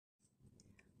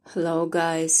Hello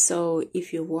guys, so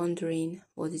if you're wondering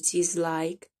what it is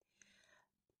like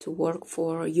to work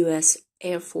for US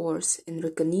Air Force in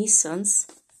Reconnaissance,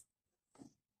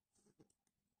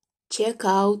 check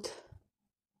out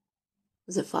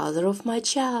the father of my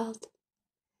child,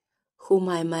 whom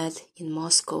I met in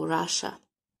Moscow, Russia.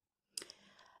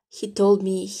 He told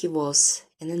me he was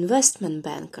an investment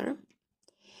banker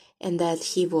and that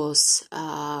he was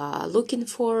looking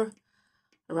for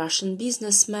a Russian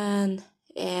businessman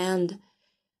and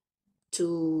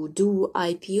to do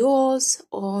IPOs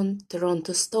on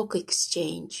Toronto Stock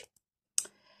Exchange.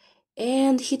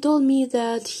 And he told me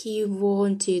that he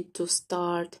wanted to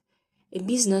start a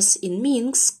business in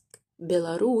Minsk,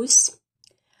 Belarus,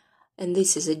 and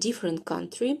this is a different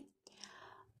country,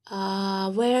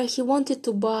 where he wanted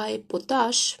to buy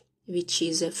potash, which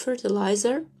is a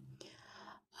fertilizer.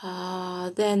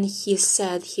 Then he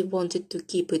said he wanted to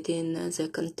keep it in the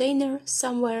container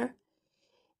somewhere.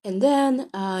 And then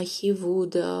he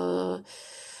would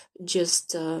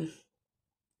just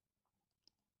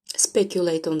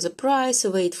speculate on the price,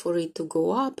 wait for it to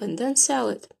go up, and then sell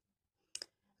it.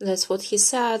 That's what he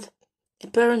said.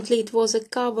 Apparently it was a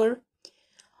cover,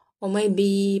 or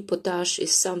maybe potash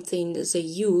is something they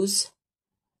use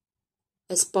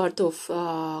as part of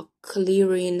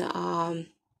clearing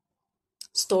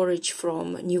storage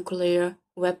from nuclear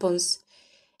weapons.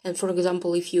 And for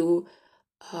example, if you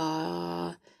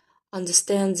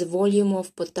understand the volume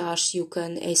of potash, you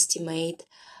can estimate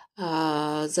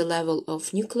the level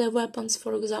of nuclear weapons,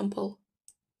 for example.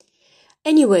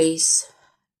 Anyways,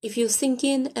 if you're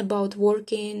thinking about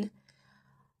working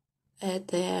at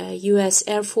the US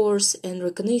Air Force and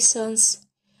Reconnaissance,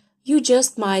 you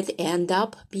just might end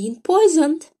up being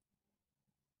poisoned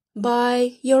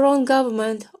by your own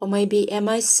government or maybe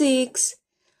MI6.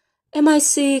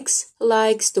 MI6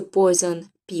 likes to poison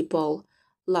people,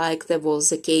 like there was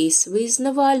the case with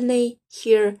Navalny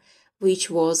here, which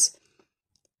was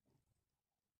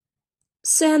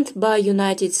sent by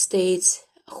United States,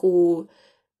 who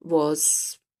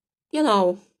was, in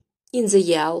the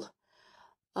Yale,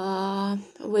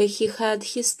 where he had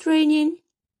his training.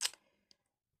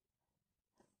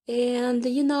 And,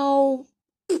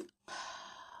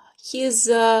 his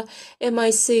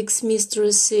MI6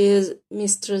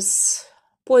 mistress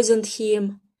poisoned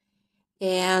him,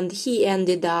 and he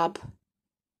ended up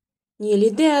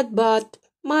nearly dead, but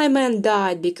my man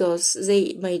died because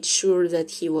they made sure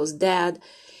that he was dead,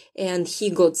 and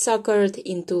he got suckered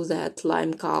into that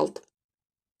Lyme cult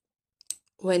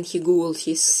when he googled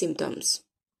his symptoms.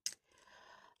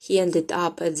 He ended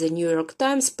up at the New York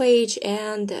Times page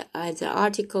and at the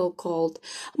article called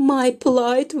 "My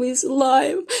Plight with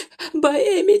Lyme" by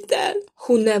Aidan,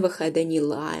 who never had any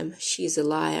Lyme. She's a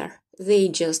liar. They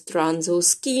just run those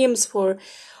schemes for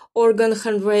organ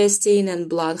harvesting and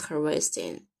blood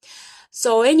harvesting.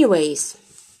 So anyways,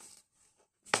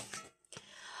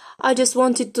 I just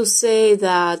wanted to say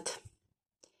that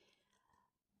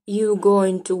you're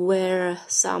going to wear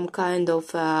some kind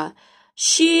of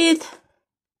sheet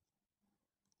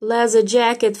leather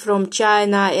jacket from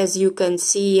China, as you can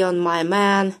see on my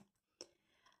man.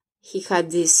 He had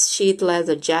this sheet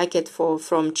leather jacket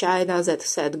from China that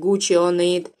said Gucci on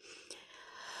it.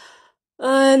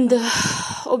 And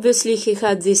obviously he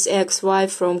had this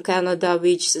ex-wife from Canada,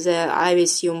 which I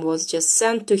assume was just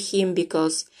sent to him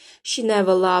because she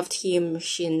never loved him,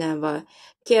 she never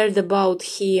cared about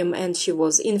him, and she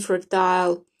was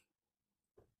infertile.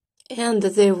 And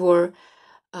there were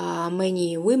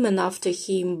many women after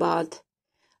him, but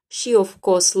she of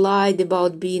course lied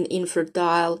about being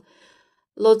infertile.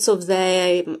 Lots of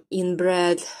them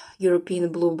inbred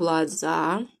European blue bloods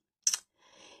are.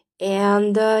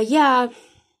 And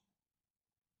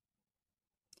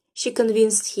she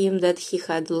convinced him that he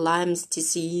had Lyme's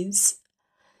disease,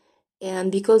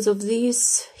 and because of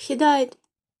this he died,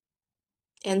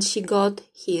 and she got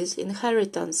his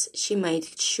inheritance. She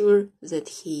made sure that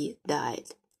he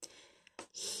died.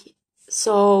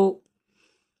 So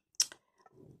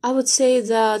I would say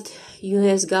that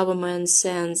US government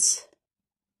sends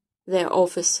their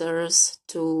officers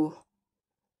to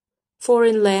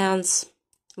foreign lands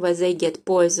where they get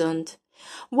poisoned.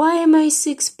 Why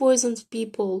MI6 poisoned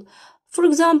people? For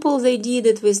example, they did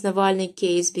it with Navalny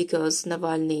case because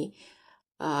Navalny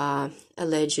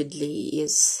allegedly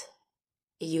is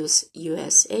a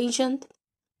US agent,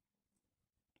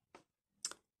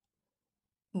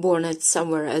 born at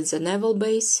somewhere at the naval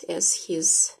base, as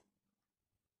his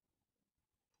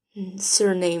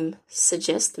surname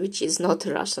suggests, which is not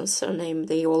a Russian surname.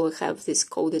 They all have these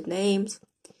coded names.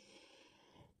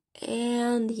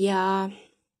 And yeah.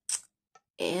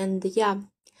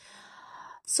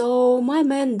 So my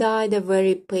man died a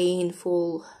very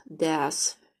painful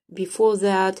death. Before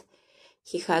that,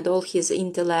 he had all his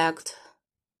intellect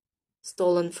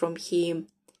stolen from him,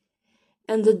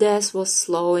 and the death was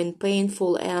slow and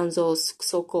painful, and those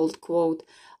so-called, quote,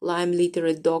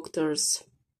 lime-literate doctors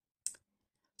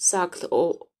sucked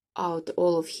out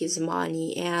all of his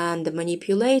money and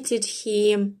manipulated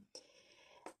him,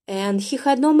 and he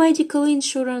had no medical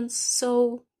insurance.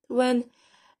 So when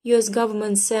US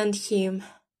government sent him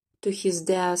to his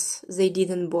death, they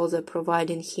didn't bother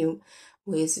providing him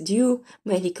with due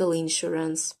medical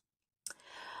insurance.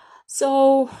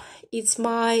 So it's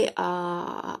my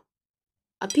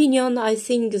opinion. I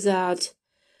think that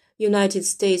United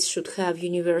States should have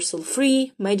universal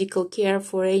free medical care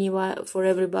for anyone, for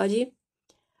everybody,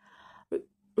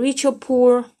 rich or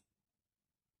poor,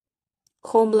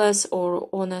 homeless or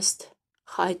honest,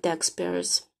 high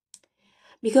taxpayers.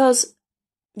 Because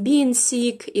being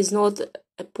sick is not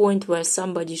a point where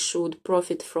somebody should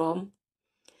profit from.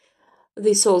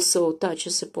 This also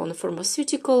touches upon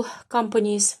pharmaceutical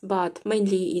companies, but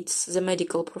mainly it's the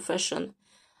medical profession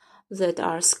that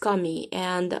are scummy.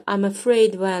 And I'm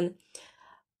afraid when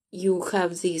you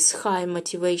have this high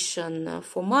motivation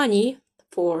for money,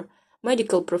 for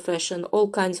medical profession, all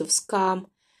kinds of scum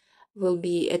will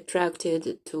be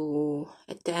attracted to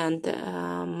attend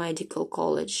medical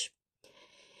college.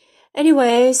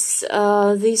 Anyways,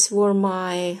 these were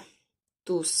my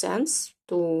 2 cents,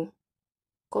 2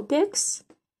 kopecks,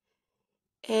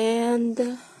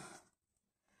 and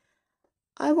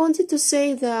I wanted to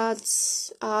say that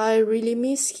I really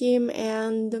miss him,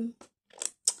 and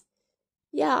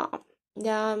yeah,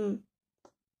 the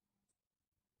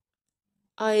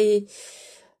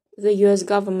US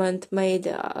government made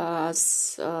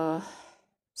us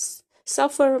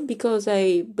suffer, because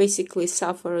I basically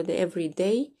suffered every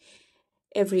day,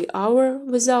 every hour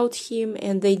without him,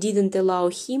 and they didn't allow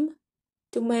him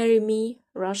to marry me,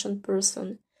 Russian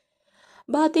person.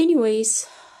 But anyways,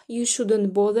 you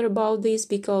shouldn't bother about this,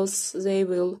 because they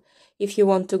will, if you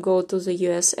want to go to the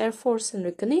US Air Force and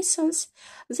Reconnaissance,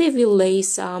 they will lay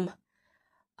some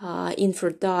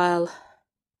infertile,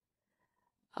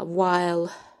 wild,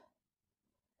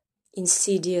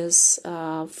 insidious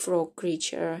frog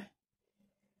creature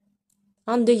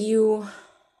under you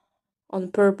on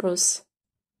purpose,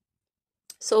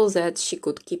 so that she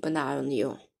could keep an eye on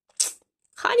you.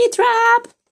 Honey trap!